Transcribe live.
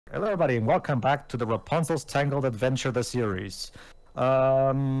Hello, everybody, and welcome back to the Rapunzel's Tangled Adventure, the series.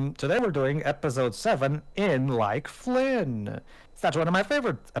 Today we're doing episode 7 in Like Flynn. It's actually one of my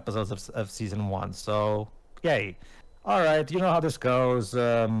favorite episodes of season 1, so yay. Alright, you know how this goes.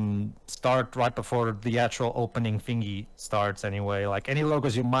 Start right before the actual opening thingy starts anyway. Like, any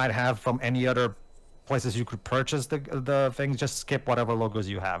logos you might have from any other places you could purchase the things, just skip whatever logos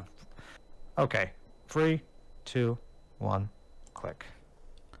you have. Okay, 3, 2, 1, click.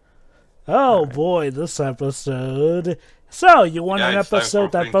 Oh boy, this episode. So, you want an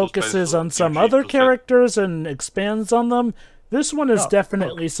episode that focuses on some other characters and expands on them? This one is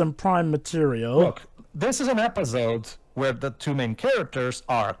definitely some prime material. Look, this is an episode where the two main characters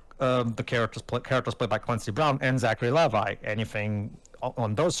are the characters played by Clancy Brown and Zachary Levi. Anything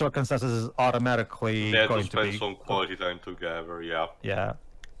on those circumstances is automatically going to be... spend some quality time together, yeah. Yeah.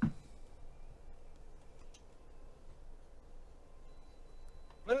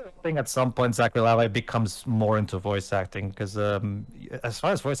 I think at some point Zachary Levi becomes more into voice acting because as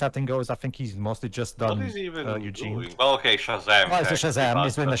far as voice acting goes, I think he's mostly just done what is he even Eugene. doing? Well, okay, Shazam. Oh, it's Shazam.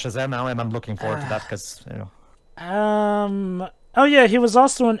 He's doing the Shazam now, and I'm looking forward to that because, you know. Oh yeah, he was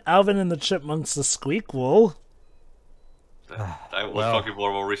also in Alvin and the Chipmunks: The Squeakquel. I was talking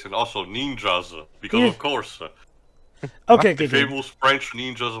more recent. Also, ninjas, because of course. Okay, the famous French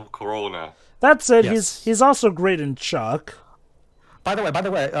ninjas of Corona. That said, he's also great in Chuck. By the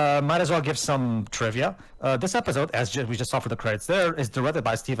way, might as well give some trivia. This episode, as we just saw for the credits there, is directed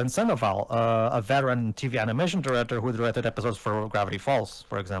by Steven Seneval, a veteran TV animation director who directed episodes for Gravity Falls,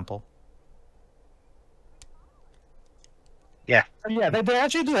 for example. Yeah. Yeah, they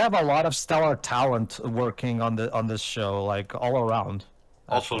actually do have a lot of stellar talent working on this show, like all around.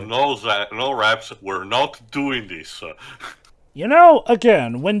 Also, no raps, we're not doing this. You know,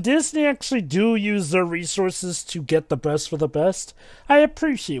 again, when Disney actually do use their resources to get the best for the best, I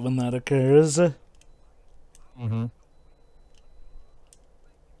appreciate when that occurs. Mm-hmm.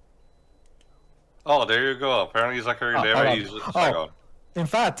 Oh, there you go. Apparently Zachary Levi is... In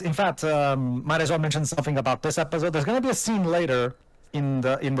fact, might as well mention something about this episode. There's going to be a scene later in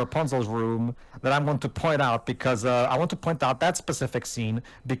Rapunzel's room that I'm going to point out because I want to point out that specific scene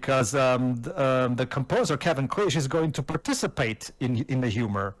because the composer Kevin Cleach is going to participate in the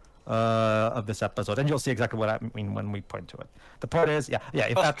humor of this episode, and you'll see exactly what I mean when we point to it. The point is,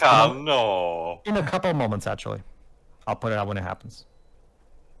 in fact, no. In a couple of moments, actually, I'll point it out when it happens.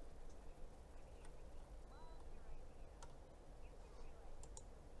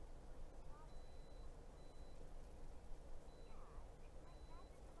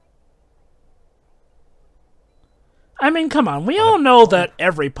 I mean, come on, we all know that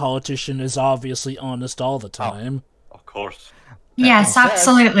every politician is obviously honest all the time. Oh, of course. Yes,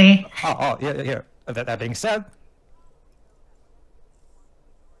 absolutely. Yeah. That being said...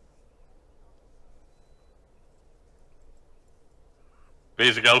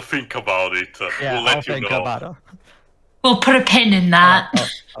 Basically, I'll think about it. We'll let you know. We'll put a pin in that.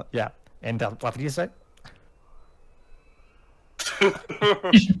 Yeah. And what did you say?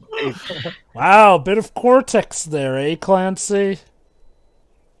 Wow, bit of cortex there, eh, Clancy?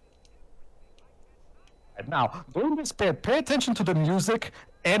 Now, during this bit, pay attention to the music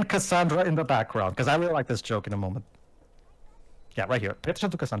and Cassandra in the background, because I really like this joke in a moment. Yeah, right here. Pay attention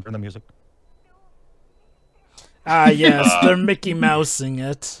to Cassandra in the music. Ah, yes, they're Mickey Mousing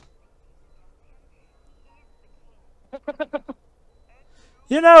it.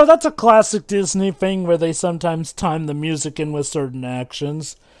 You know, that's a classic Disney thing where they sometimes time the music in with certain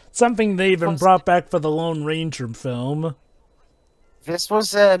actions. Something they even brought back for the Lone Ranger film. This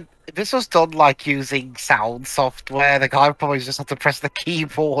was done like using sound software. The guy probably just had to press the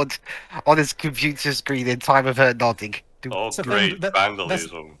keyboard on his computer screen in time of her nodding. Oh, great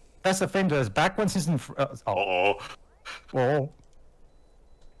vandalism. That's the thing, though, is back when season... Oh.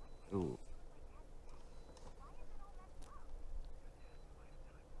 Ooh.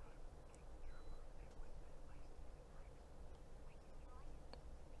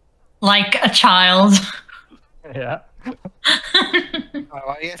 Like a child. Yeah.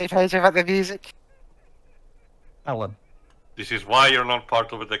 Are you excited about the music? Alan. This is why you're not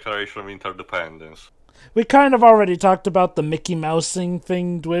part of the Declaration of Interdependence. We kind of already talked about the Mickey Mousing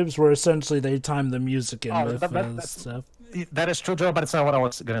thing, Dwibs, where essentially they time the music in with stuff. That is true, Joe, but it's not what I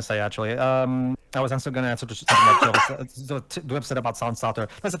was going to say, actually. I was also going to answer to something that Dwibs said about sound software.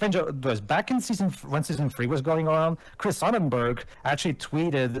 That's the thing, Joe, was back in when season 3 was going around, Chris Sonnenberg actually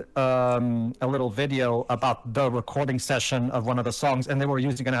tweeted a little video about the recording session of one of the songs, and they were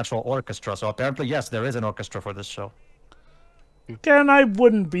using an actual orchestra. So apparently, yes, there is an orchestra for this show. And I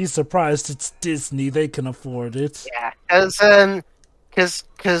wouldn't be surprised. It's Disney. They can afford it. Yeah, because because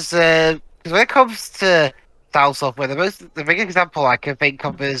when it comes to South software, the big example I can think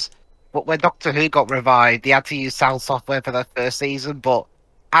of is when Doctor Who got revived, they had to use sound software for their first season, but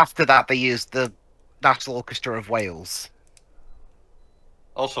after that they used the National Orchestra of Wales.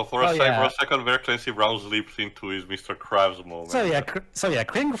 Also, for a second, where Clancy Brown leaps into his Mr. Krabs moment. So yeah,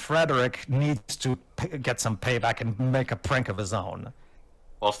 King Frederick needs to get some payback and make a prank of his own,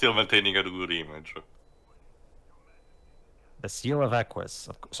 while still maintaining a good image. The Seal of Equus.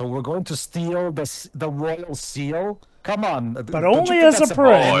 So we're going to steal the royal seal. Come on, but only as a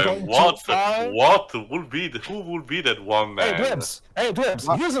prank. Who will be that one man? Hey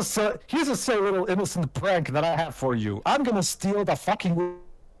Dwibs, here's a silly little innocent prank that I have for you. I'm gonna steal the fucking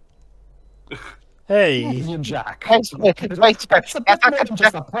Union Jack. Wait, That's more than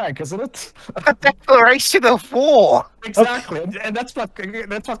just a prank, isn't it? A declaration of war. Exactly, and that's what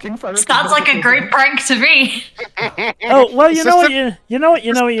King Frederick. Sounds like a great prank to me. Oh well, you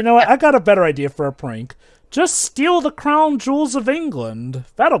know what? I got a better idea for a prank. Just steal the crown jewels of England.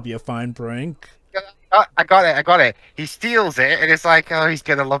 That'll be a fine prank. I got it. He steals it, and it's like, he's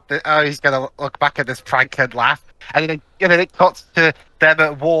gonna look back at this prank and laugh, and then it cuts to them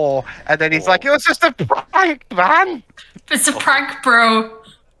at war, and then he's like, it was just a prank, man. It's a prank, bro.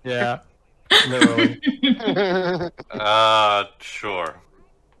 Yeah, literally. Sure.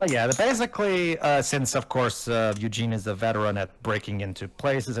 But yeah, basically, since of course Eugene is a veteran at breaking into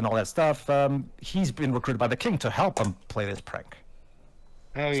places and all that stuff, he's been recruited by the king to help him play this prank.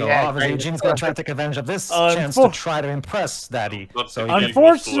 Oh, so yeah, obviously Eugene's going to try to take advantage of this chance to try to impress Daddy. So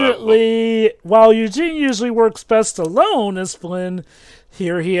unfortunately, while Eugene usually works best alone as Flynn,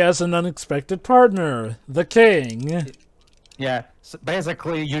 here he has an unexpected partner, the king. Yeah, so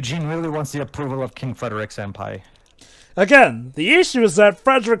basically Eugene really wants the approval of King Frederick's empire. Again, the issue is that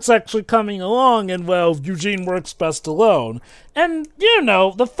Frederick's actually coming along, and, well, Eugene works best alone. And,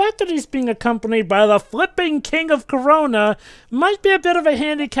 the fact that he's being accompanied by the flipping King of Corona might be a bit of a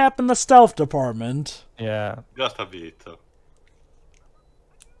handicap in the stealth department. Yeah. Just a bit.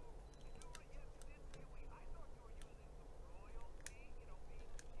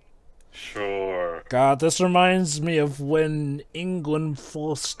 Sure. God, this reminds me of when England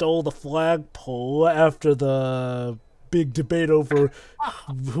stole the flagpole after the big debate over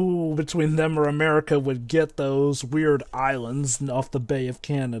who between them or America would get those weird islands off the Bay of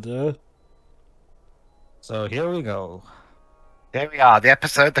Canada. So here we go. There we are, the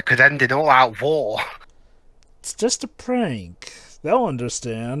episode that could end in all-out war. It's just a prank. They'll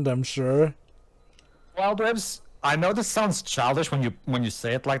understand, I'm sure. Well, Dribbs, I know this sounds childish when you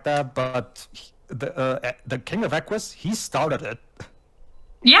say it like that, but the King of Equus, he started it.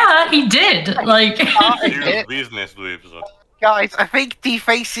 Yeah, he did. Like, business with. Guys, I think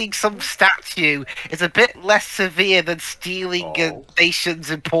defacing some statue is a bit less severe than stealing a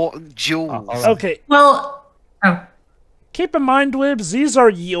nation's important jewels. Okay. Well, keep in mind, Wibbs, these are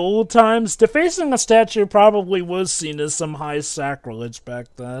ye old times. Defacing a statue probably was seen as some high sacrilege back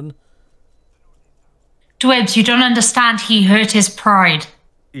then. Dwibbs, you don't understand. He hurt his pride.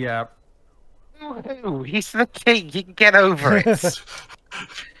 Yeah. Oh, he's the king. You can get over it.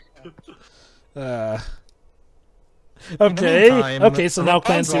 Okay, so now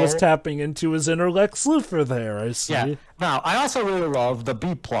Clancy was tapping into his inner Lex Luthor there, I see. Yeah. Now, I also really love the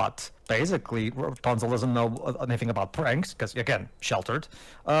B-plot. Basically, Rapunzel doesn't know anything about pranks, because, again, sheltered.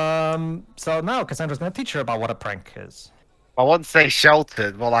 So now Cassandra's going to teach her about what a prank is. I wouldn't say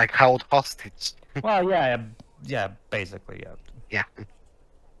sheltered, more like held hostage. Well, yeah, basically, yeah. Yeah.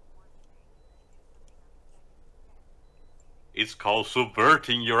 It's called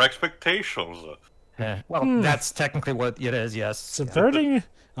subverting your expectations. Well, that's technically what it is, yes. Subverting? Yeah.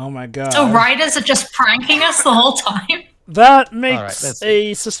 Oh my god. So writers are just pranking us the whole time? That makes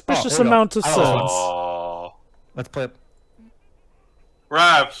a suspicious amount of sense. Let's play it.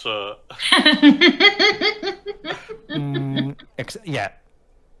 Raps. Yeah.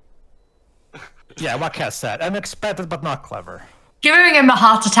 Yeah, what Cass said. Unexpected but not clever. Giving him a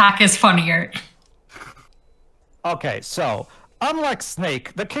heart attack is funnier. Okay, so, unlike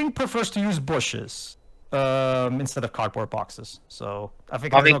Snake, the king prefers to use bushes instead of cardboard boxes. So, I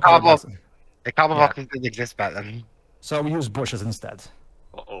think the cardboard boxes didn't exist back then. So we use bushes instead.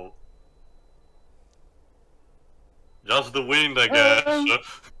 Uh-oh. Just the wind, I guess.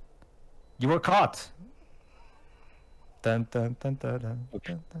 You were caught. Dun, dun, dun, dun, dun,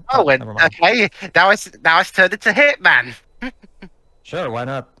 dun, dun. Oh, okay. Now it's turned into Hitman. Sure, why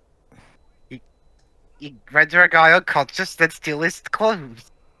not? You render a guy unconscious, then steal his clothes.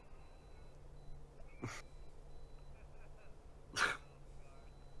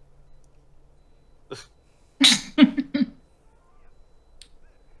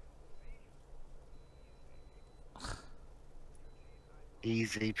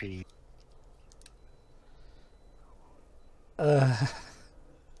 Easy peasy. I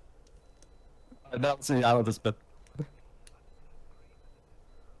don't see out of this bit.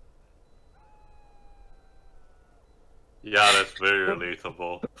 Yeah, that's very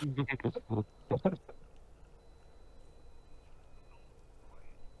relatable.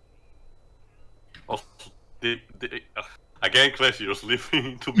 Also, again, Classy was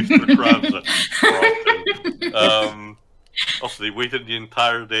listening to Mr. Krabs more often. Also, they waited the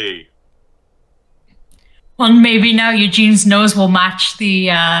entire day. Well, maybe now Eugene's nose will match the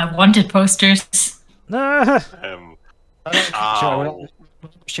wanted posters.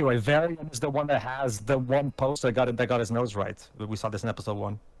 Sure, Varian is the one that has the one poster that got his nose right. We saw this in episode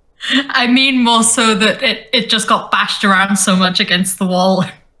 1. I mean more so that it just got bashed around so much against the wall.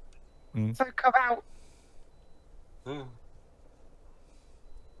 So come out.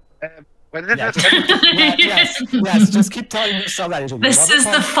 When did yes, just keep telling yourself that. This is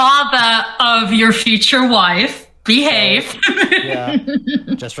the father of your future wife. Behave. Yeah.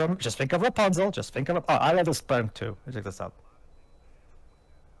 Just think of Rapunzel. Just think of. Oh, I love this sperm too. Check this out.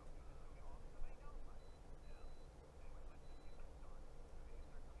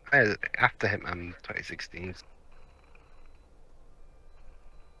 After Hitman 2016.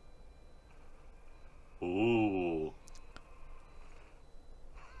 Ooh.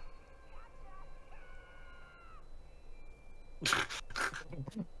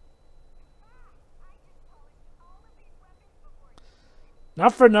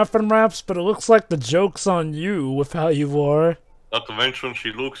 Not for nothing, Raps, but it looks like the joke's on you with how you are. Not to mention,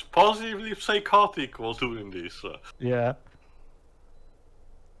 she looks positively psychotic while doing this. Yeah.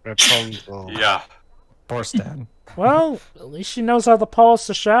 Rapunzel. Yeah. Poor Stan. Well, at least she knows how to polish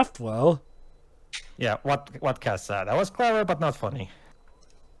the shaft well. Yeah, what Cass said. That was clever, but not funny.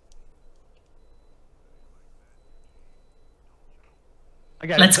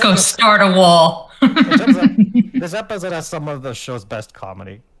 Again, Let's go start a war. This episode has some of the show's best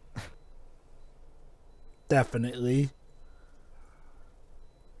comedy. Definitely.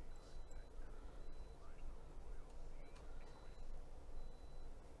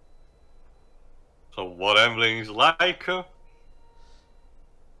 So what Emblem is like?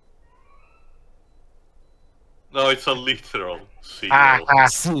 No, it's a literal seal.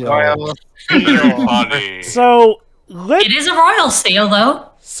 Seal. Funny. So, It is a royal seal, though.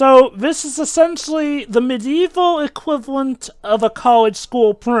 So, this is essentially the medieval equivalent of a college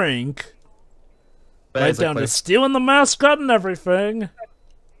school prank. Right down to stealing the mascot and everything.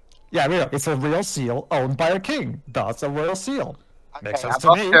 Yeah, it's a real seal owned by a king. That's a royal seal. Makes sense I'm to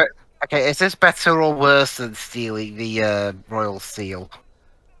not me. sure. Okay, is this better or worse than stealing the royal seal?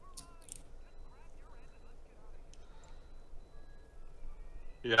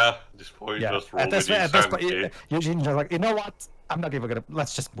 Yeah, at this point, just roll At with this point, insanity. Eugene's just like, you know what? I'm not even gonna.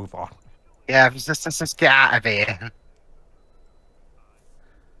 Let's just move on. Yeah, let's just get out of here.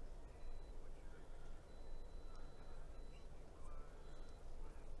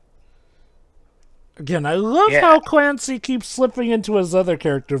 Again, I love how Clancy keeps slipping into his other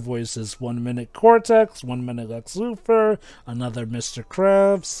character voices. 1 minute Cortex, 1 minute Lex Luthor, another Mr.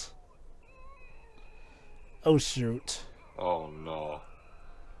 Krabs. Oh, shoot. Oh, no.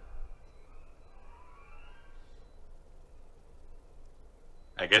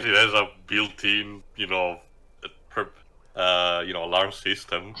 I guess it has a built-in, alarm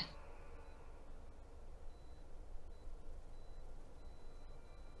system.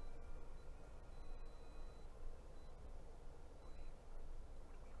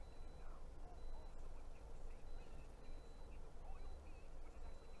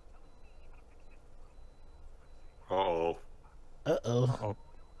 Uh-oh. Uh-oh.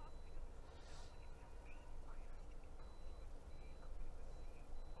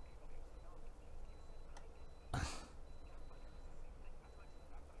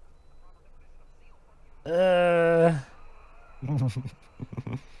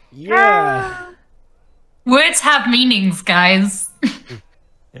 Yeah. Words have meanings, guys.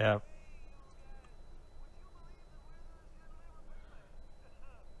 Yeah.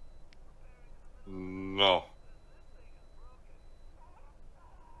 No.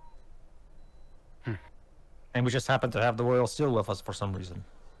 And we just happen to have the royal seal with us for some reason.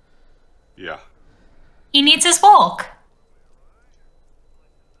 Yeah. He needs his walk.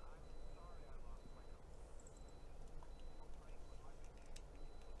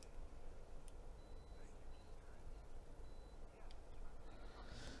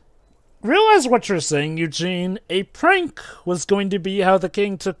 Realize what you're saying, Eugene. A prank was going to be how the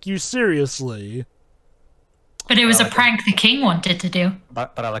king took you seriously. But it was a prank the king wanted to do.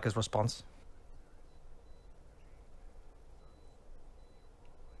 But I like his response.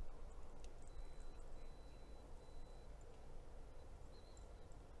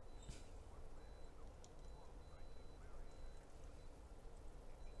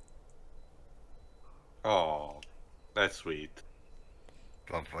 That's sweet.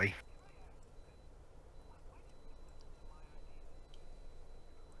 Lovely.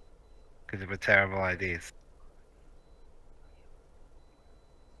 Because of my terrible ideas.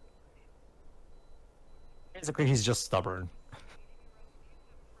 Basically, he's just stubborn.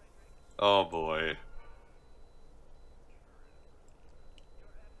 Oh boy.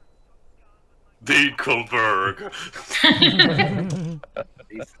 Dinkelberg!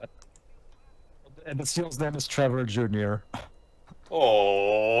 And the seal's name is Trevor Jr.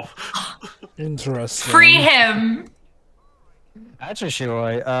 Oh. Interesting. Free him. Actually,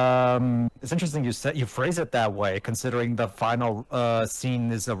 Shiroi, it's interesting you phrase it that way, considering the final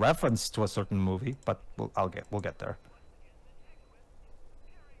scene is a reference to a certain movie. But we'll get there.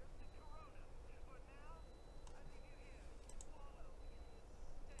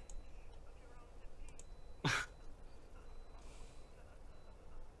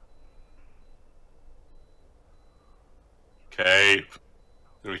 Okay.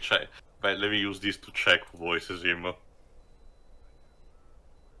 Let me check. But let me use these to check for voices, Emma.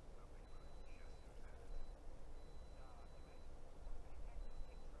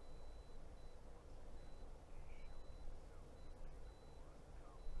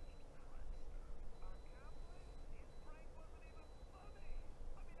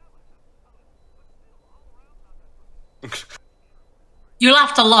 You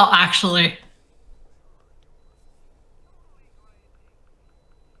laughed a lot, actually.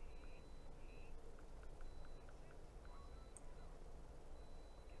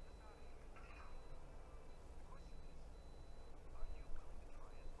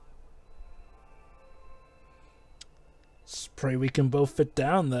 Just pray we can both fit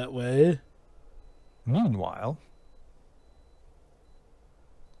down that way. Meanwhile,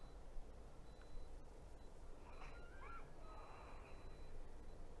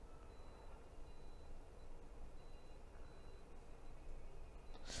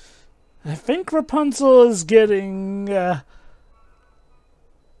 I think Rapunzel is getting a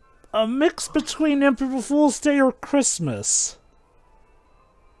mix between April Fool's Day or Christmas.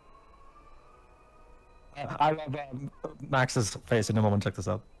 I love Max's face in a moment. Check this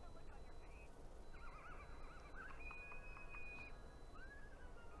out.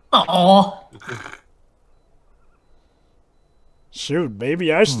 Oh. Shoot,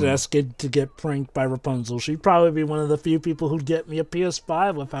 maybe I should ask it to get pranked by Rapunzel. She'd probably be one of the few people who'd get me a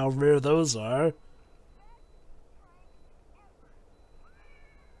PS5 with how rare those are.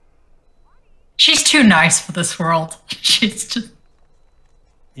 She's too nice for this world. She's just...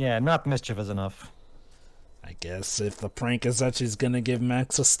 Yeah, not mischievous enough. I guess if the prank is that she's gonna give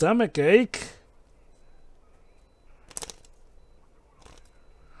Max a stomach ache.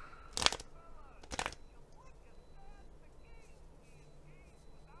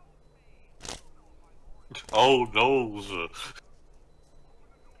 Oh, nose.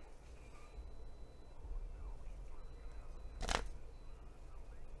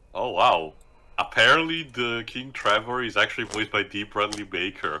 Oh, wow. Apparently, the King Trevor is actually voiced by D. Bradley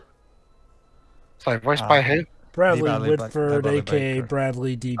Baker. Sorry, voiced by who? Bradley Bradley Whitford, Bradley aka Baker.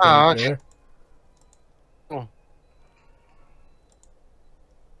 Bradley D. Baker. Oh, okay. Oh.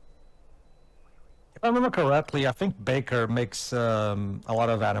 If I remember correctly, I think Baker makes a lot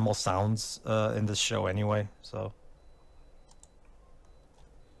of animal sounds in this show anyway, so...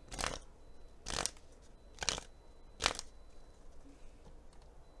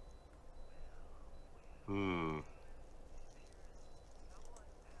 Hmm.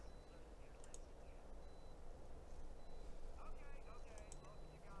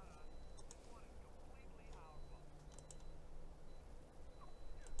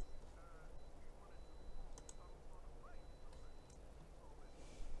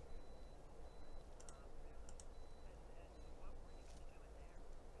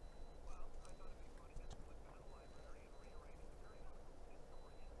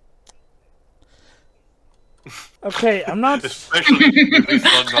 Okay, I'm not... Especially if it's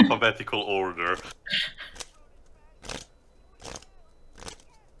not in alphabetical order.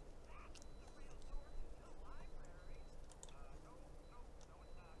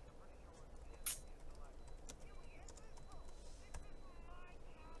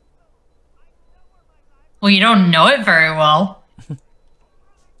 Well, you don't know it very well.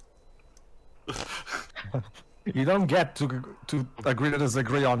 You don't get to agree to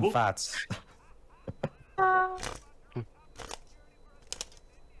disagree on facts.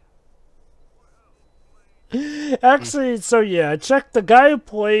 Actually, so yeah, I checked. The guy who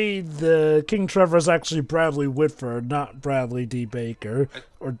played the King Trevor is actually Bradley Whitford, not Bradley D. Baker.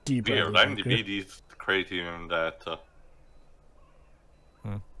 Or D. Weird, Bradley Baker. IMDb is creating him that.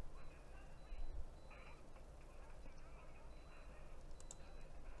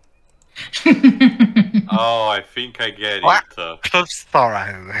 Oh, I think I get What? it. Club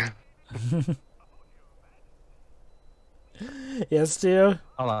Sorrow. Yes, dear.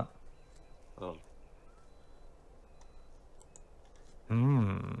 Hold on. Oh.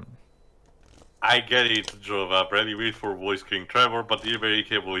 I get it, Jova. Ready, wait for voice King Trevor, but the very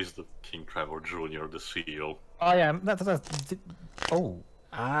cable is the King Trevor Jr., the CEO. Oh yeah, oh.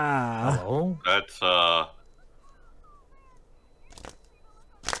 Ah. Hello? That's, I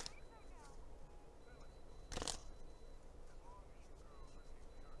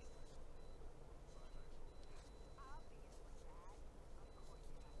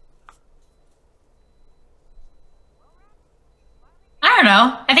don't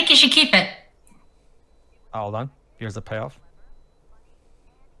know. I think you should keep it. Hold on. Here's the payoff.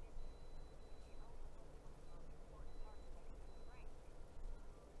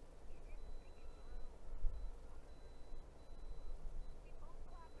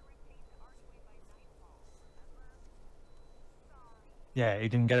 Yeah, you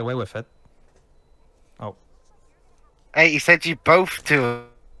didn't get away with it. Oh. Hey, you said you both do.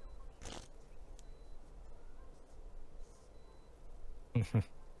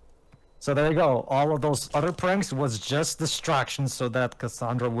 So there you go. All of those other pranks was just distractions so that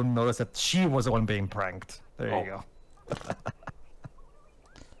Cassandra wouldn't notice that she was the one being pranked. There you go.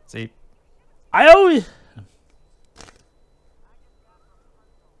 See? I always...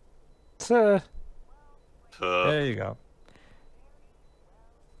 There you go.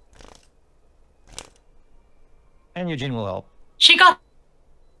 And Eugene will help. She got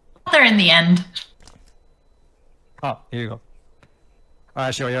there in the end. Oh, here you go.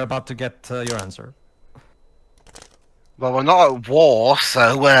 Alright, sure, you're about to get your answer. Well, we're not at war,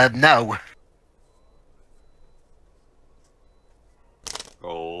 so no.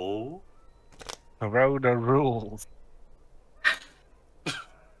 oh. Corona rules.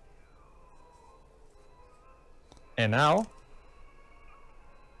 And now...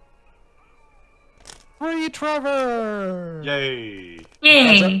 Free Trevor! Yay!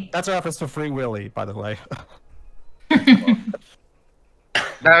 Yay. That's a reference to Free Willy, by the way.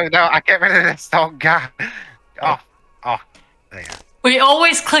 No, I get rid of this song, guy. Oh, there. We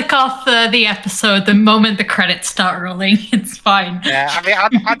always click off the episode the moment the credits start rolling. It's fine. Yeah, I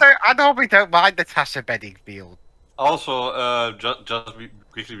mean, I normally don't mind Natasha Bedingfield. Also, just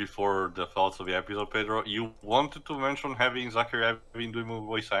quickly before the thoughts of the episode, Pedro, you wanted to mention having Zachary Levine doing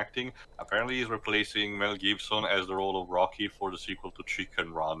voice acting. Apparently, he's replacing Mel Gibson as the role of Rocky for the sequel to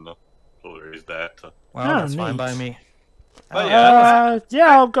Chicken Run. So there is that. Well, that's fine by me. But yeah,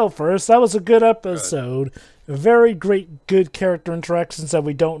 I'll go first. That was a good episode. Very good character interactions that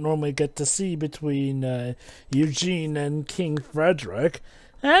we don't normally get to see between Eugene and King Frederick.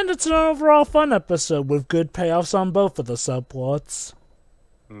 And it's an overall fun episode with good payoffs on both of the subplots.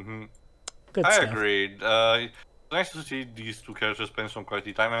 Good I stuff. agreed. It's nice to see these two characters spend some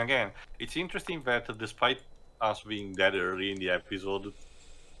quality time. And again, it's interesting that despite us being that early in the episode,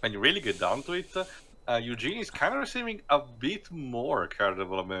 when you really get down to it, Eugene is kind of receiving a bit more character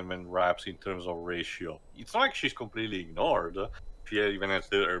development raps in terms of ratio. It's not like she's completely ignored. She even has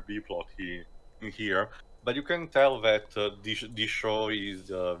the RB plot here. But you can tell that this show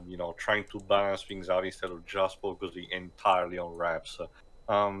is, trying to balance things out instead of just focusing entirely on raps,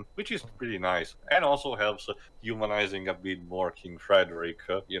 which is pretty nice, and also helps humanizing a bit more King Frederick,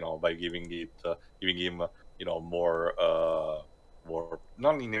 by giving him, more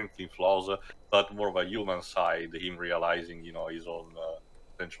not inherently flaws, but more of a human side. Him realizing, his own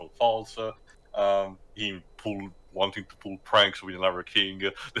potential faults, him wanting to pull pranks with another king,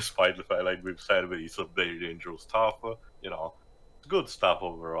 despite the fact, like we've said, that it's a very dangerous stuff. Good stuff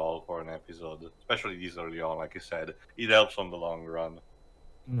overall for an episode, especially this early on. Like I said, it helps on the long run.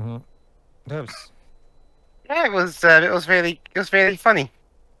 Yes. Yeah, it was really funny.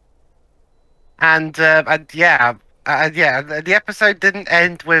 And the episode didn't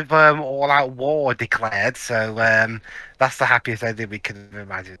end with all-out war declared, so that's the happiest ending we could have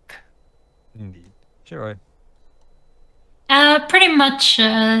imagined. Indeed. Sure. Pretty much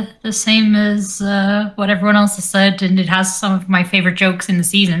the same as what everyone else has said, and it has some of my favorite jokes in the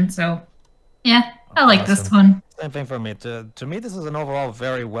season. So, yeah, I like this one. Same thing for me. To me, this is an overall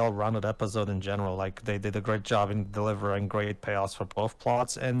very well-rounded episode in general. Like, they did a great job in delivering great payoffs for both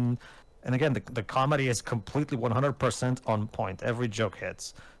plots, and again, the comedy is completely 100% on point. Every joke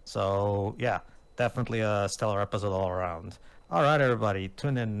hits. So, yeah, definitely a stellar episode all around. All right, everybody,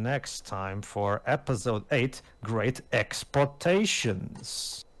 tune in next time for episode 8, Great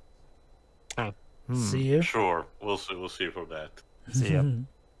Exploitations. See you. Sure, we'll see for that. See ya.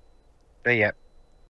 See ya.